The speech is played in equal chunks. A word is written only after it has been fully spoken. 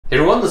Hey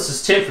everyone, this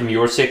is Tim from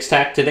Your 6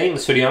 Tech. Today in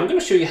this video, I'm going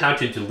to show you how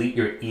to delete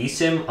your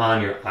eSIM on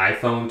your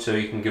iPhone so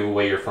you can give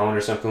away your phone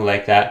or something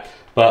like that.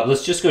 But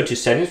let's just go to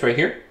Settings right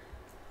here.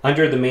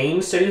 Under the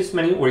main Settings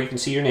menu where you can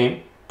see your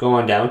name, go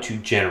on down to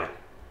General.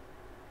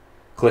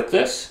 Click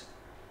this.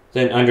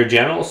 Then under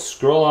General,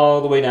 scroll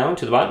all the way down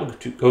to the bottom,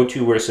 go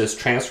to where it says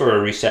Transfer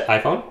or Reset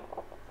iPhone.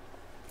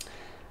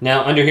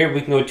 Now under here,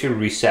 we can go to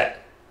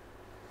Reset.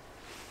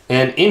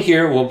 And in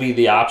here will be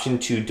the option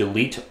to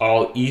delete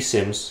all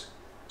eSIMs.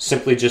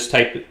 Simply just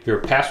type your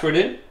password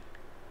in,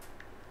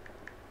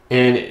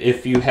 and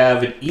if you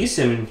have an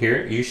eSIM in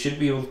here, you should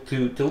be able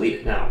to delete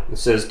it now. It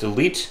says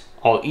delete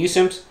all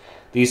eSIMs.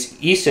 These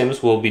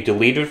eSIMs will be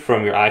deleted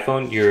from your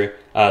iPhone. Your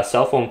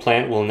cell phone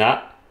plan will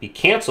not be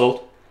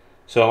canceled,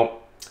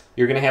 so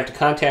you're going to have to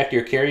contact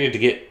your carrier to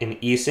get an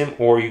eSIM,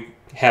 or you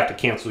have to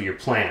cancel your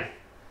plan.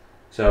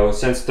 So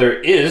since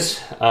there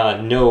is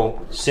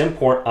no SIM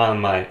port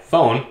on my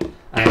phone,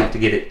 I have to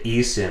get an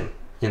eSIM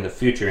in the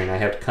future, and I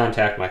have to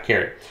contact my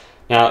carrier.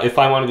 Now, if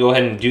I want to go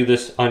ahead and do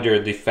this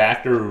under the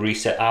factory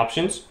reset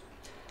options,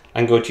 I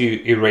can go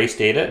to erase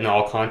data and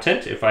all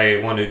content if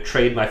I want to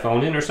trade my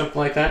phone in or something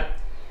like that.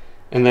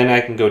 And then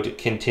I can go to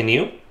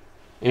continue,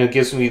 and it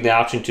gives me the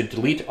option to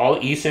delete all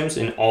eSIMs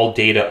and all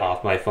data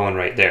off my phone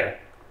right there.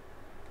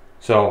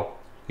 So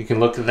you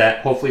can look at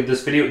that. Hopefully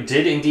this video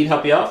did indeed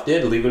help you out. If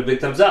it did, leave it a big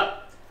thumbs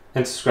up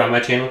and subscribe to my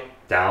channel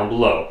down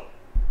below.